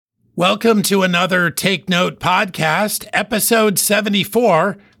Welcome to another Take Note podcast, episode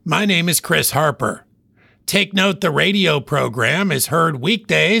 74. My name is Chris Harper. Take Note, the radio program, is heard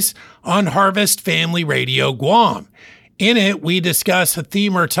weekdays on Harvest Family Radio Guam. In it, we discuss a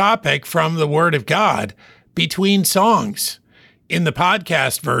theme or topic from the Word of God between songs. In the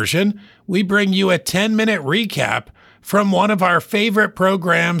podcast version, we bring you a 10-minute recap from one of our favorite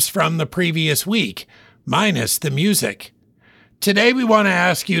programs from the previous week, minus the music. Today, we want to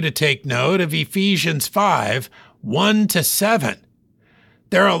ask you to take note of Ephesians 5, 1-7.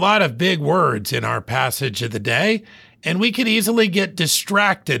 There are a lot of big words in our passage of the day, and we could easily get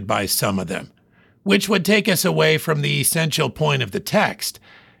distracted by some of them, which would take us away from the essential point of the text,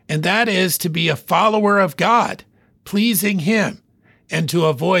 and that is to be a follower of God, pleasing Him, and to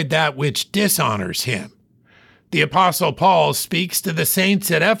avoid that which dishonors Him. The Apostle Paul speaks to the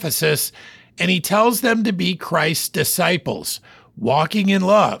saints at Ephesus, and he tells them to be Christ's disciples, walking in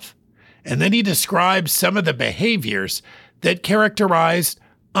love. And then he describes some of the behaviors that characterize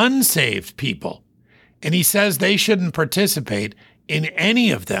unsaved people. And he says they shouldn't participate in any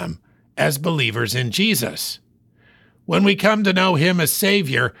of them as believers in Jesus. When we come to know Him as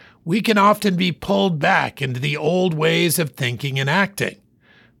Savior, we can often be pulled back into the old ways of thinking and acting.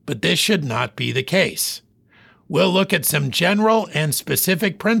 But this should not be the case. We'll look at some general and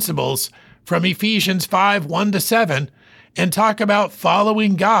specific principles from Ephesians 5, 1-7, and talk about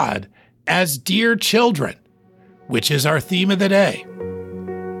following God as dear children, which is our theme of the day.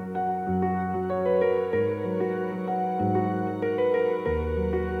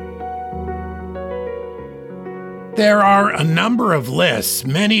 There are a number of lists,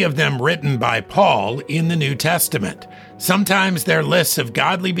 many of them written by Paul in the New Testament. Sometimes they're lists of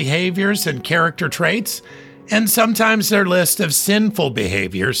godly behaviors and character traits, and sometimes they're lists of sinful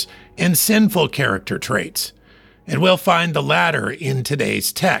behaviors and sinful character traits. And we'll find the latter in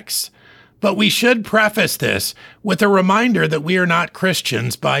today's text. But we should preface this with a reminder that we are not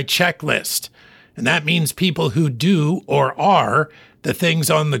Christians by checklist. And that means people who do or are the things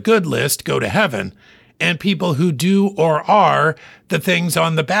on the good list go to heaven, and people who do or are the things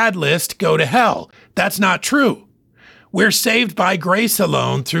on the bad list go to hell. That's not true. We're saved by grace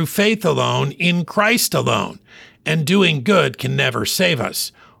alone, through faith alone, in Christ alone. And doing good can never save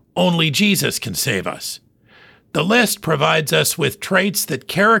us. Only Jesus can save us. The list provides us with traits that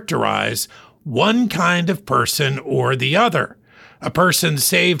characterize one kind of person or the other. A person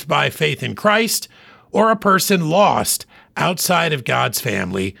saved by faith in Christ, or a person lost outside of God's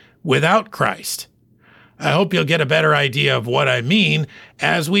family without Christ. I hope you'll get a better idea of what I mean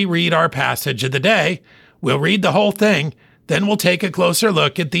as we read our passage of the day. We'll read the whole thing, then we'll take a closer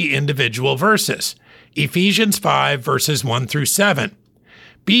look at the individual verses. Ephesians 5, verses 1-7.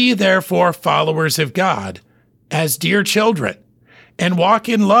 Be therefore followers of God, as dear children, and walk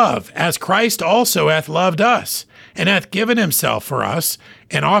in love, as Christ also hath loved us, and hath given himself for us,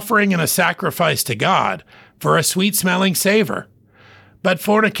 an offering and a sacrifice to God, for a sweet-smelling savor. But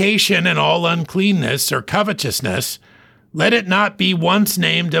fornication and all uncleanness or covetousness, let it not be once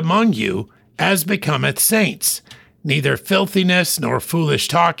named among you, as becometh saints, neither filthiness, nor foolish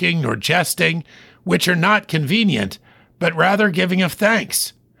talking, nor jesting, which are not convenient, but rather giving of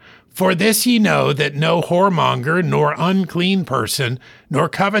thanks. For this ye know, that no whoremonger, nor unclean person, nor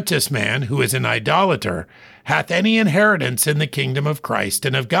covetous man, who is an idolater, hath any inheritance in the kingdom of Christ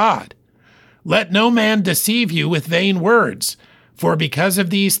and of God. Let no man deceive you with vain words, for because of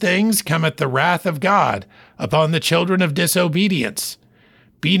these things cometh the wrath of God upon the children of disobedience.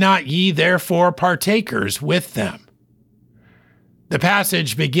 Be not ye therefore partakers with them. The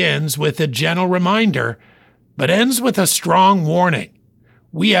passage begins with a gentle reminder, but ends with a strong warning.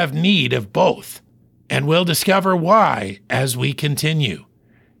 We have need of both, and we'll discover why as we continue.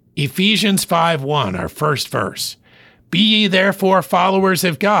 Ephesians 5:1, our first verse. Be ye therefore followers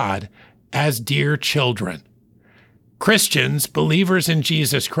of God as dear children. Christians, believers in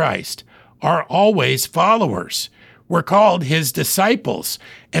Jesus Christ, are always followers. We're called His disciples,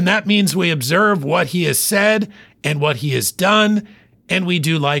 and that means we observe what He has said and what He has done, and we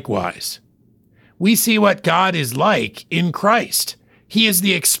do likewise. We see what God is like in Christ. He is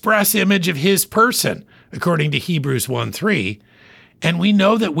the express image of His person, according to Hebrews 1:3, and we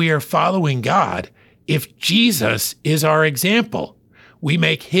know that we are following God if Jesus is our example. We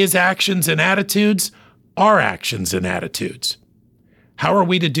make His actions and attitudes our actions and attitudes. How are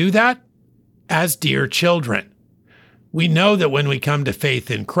we to do that? As dear children. We know that when we come to faith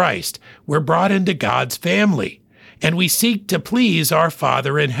in Christ, we're brought into God's family, and we seek to please our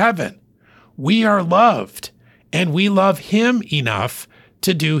Father in heaven. We are loved, and we love Him enough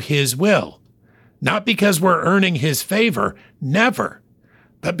to do His will. Not because we're earning His favor, never,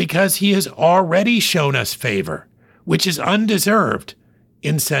 but because he has already shown us favor, which is undeserved,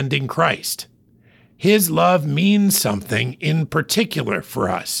 in sending Christ. His love means something in particular for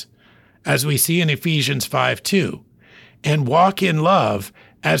us, as we see in Ephesians 5:2, and walk in love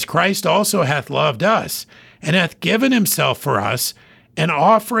as Christ also hath loved us, and hath given himself for us, an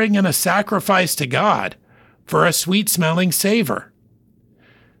offering and a sacrifice to God for a sweet-smelling savor.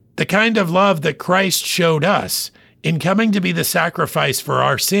 The kind of love that Christ showed us in coming to be the sacrifice for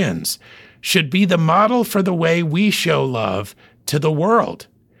our sins should be the model for the way we show love to the world,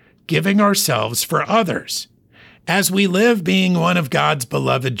 giving ourselves for others. As we live being one of God's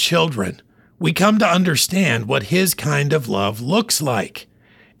beloved children, we come to understand what his kind of love looks like,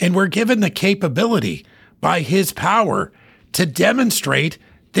 and we're given the capability by his power to demonstrate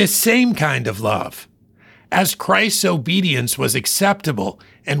this same kind of love. As Christ's obedience was acceptable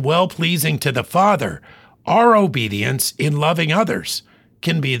and well-pleasing to the Father, our obedience in loving others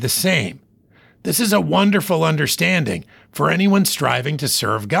can be the same. This is a wonderful understanding for anyone striving to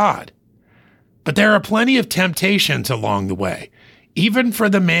serve God. But there are plenty of temptations along the way, even for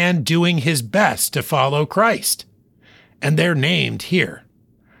the man doing his best to follow Christ. And they're named here.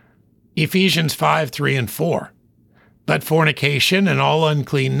 Ephesians 5:3 and 4. But fornication and all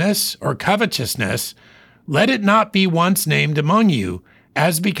uncleanness or covetousness, let it not be once named among you,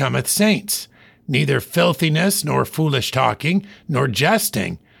 as becometh saints, neither filthiness, nor foolish talking, nor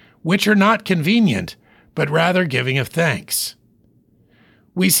jesting, which are not convenient, but rather giving of thanks.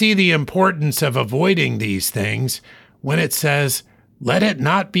 We see the importance of avoiding these things when it says, let it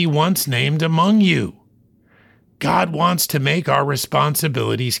not be once named among you. God wants to make our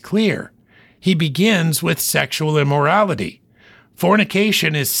responsibilities clear. He begins with sexual immorality.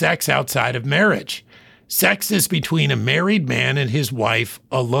 Fornication is sex outside of marriage. Sex is between a married man and his wife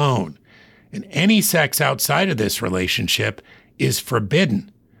alone. And any sex outside of this relationship is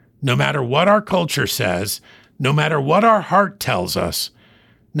forbidden. No matter what our culture says, no matter what our heart tells us,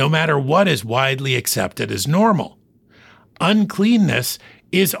 no matter what is widely accepted as normal. Uncleanness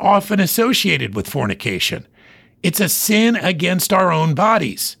is often associated with fornication. It's a sin against our own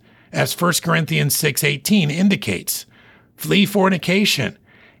bodies, as 1 Corinthians 6:18 indicates. Flee fornication.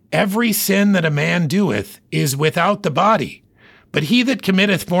 Every sin that a man doeth is without the body, but he that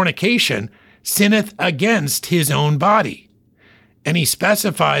committeth fornication sinneth against his own body. And he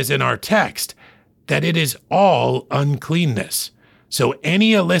specifies in our text that it is all uncleanness. So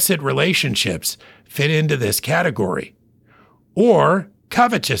any illicit relationships fit into this category. Or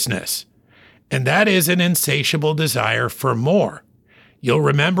covetousness, and that is an insatiable desire for more. You'll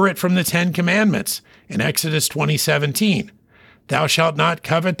remember it from the 10 Commandments in Exodus 20:17. Thou shalt not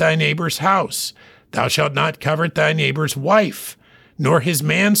covet thy neighbor's house. Thou shalt not covet thy neighbor's wife, nor his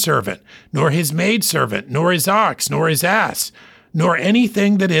manservant, nor his maidservant, nor his ox, nor his ass, nor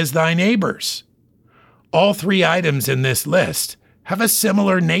anything that is thy neighbor's. All three items in this list have a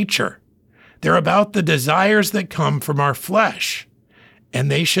similar nature. They're about the desires that come from our flesh, and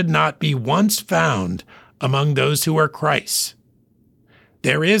they should not be once found among those who are Christ's.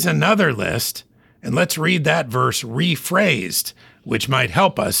 There is another list, and let's read that verse rephrased, which might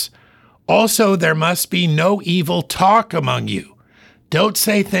help us. Also, there must be no evil talk among you. Don't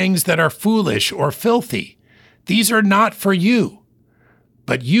say things that are foolish or filthy. These are not for you,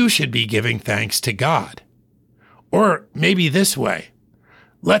 but you should be giving thanks to God. Or maybe this way.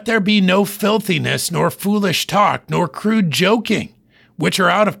 Let there be no filthiness, nor foolish talk, nor crude joking, which are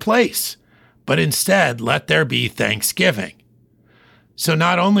out of place, but instead let there be thanksgiving. So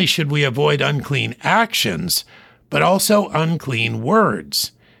not only should we avoid unclean actions, but also unclean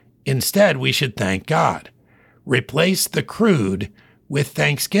words. Instead, we should thank God. Replace the crude with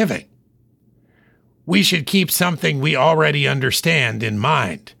thanksgiving. We should keep something we already understand in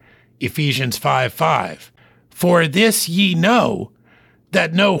mind. Ephesians 5:5. For this ye know,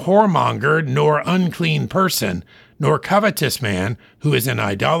 that no whoremonger, nor unclean person, nor covetous man, who is an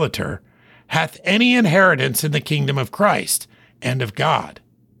idolater, hath any inheritance in the kingdom of Christ and of God.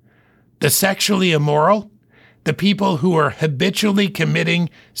 The sexually immoral, the people who are habitually committing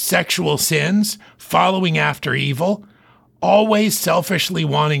sexual sins, following after evil, always selfishly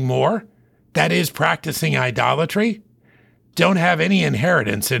wanting more, that is, practicing idolatry, don't have any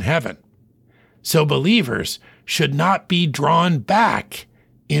inheritance in heaven. So believers should not be drawn back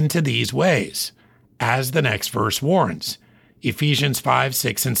into these ways, as the next verse warns. Ephesians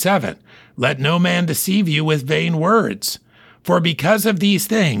 5:6 and 7. Let no man deceive you with vain words, for because of these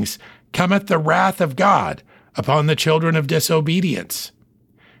things cometh the wrath of God upon the children of disobedience.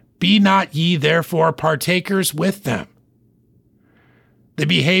 Be not ye therefore partakers with them. The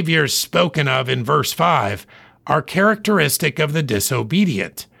behaviors spoken of in verse 5 are characteristic of the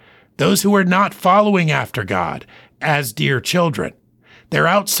disobedient, those who are not following after God as dear children. They're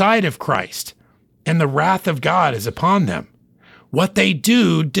outside of Christ, and the wrath of God is upon them. What they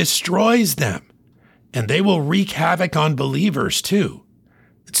do destroys them, and they will wreak havoc on believers too.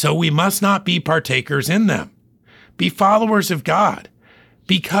 So we must not be partakers in them. Be followers of God,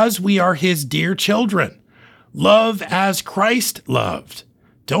 because we are his dear children. Love as Christ loved.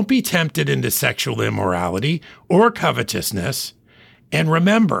 Don't be tempted into sexual immorality or covetousness. And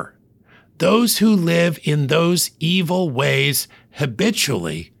remember, those who live in those evil ways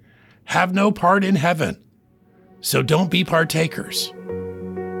habitually have no part in heaven. So don't be partakers.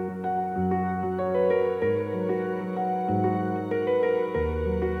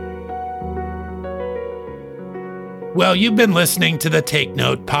 Well, you've been listening to the Take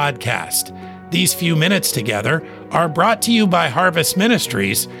Note podcast. These few minutes together are brought to you by Harvest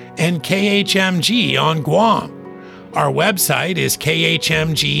Ministries and KHMG on Guam. Our website is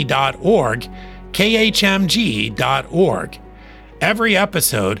khmg.org, khmg.org. Every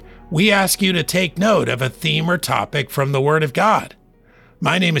episode, we ask you to take note of a theme or topic from the Word of God.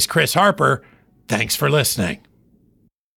 My name is Chris Harper. Thanks for listening.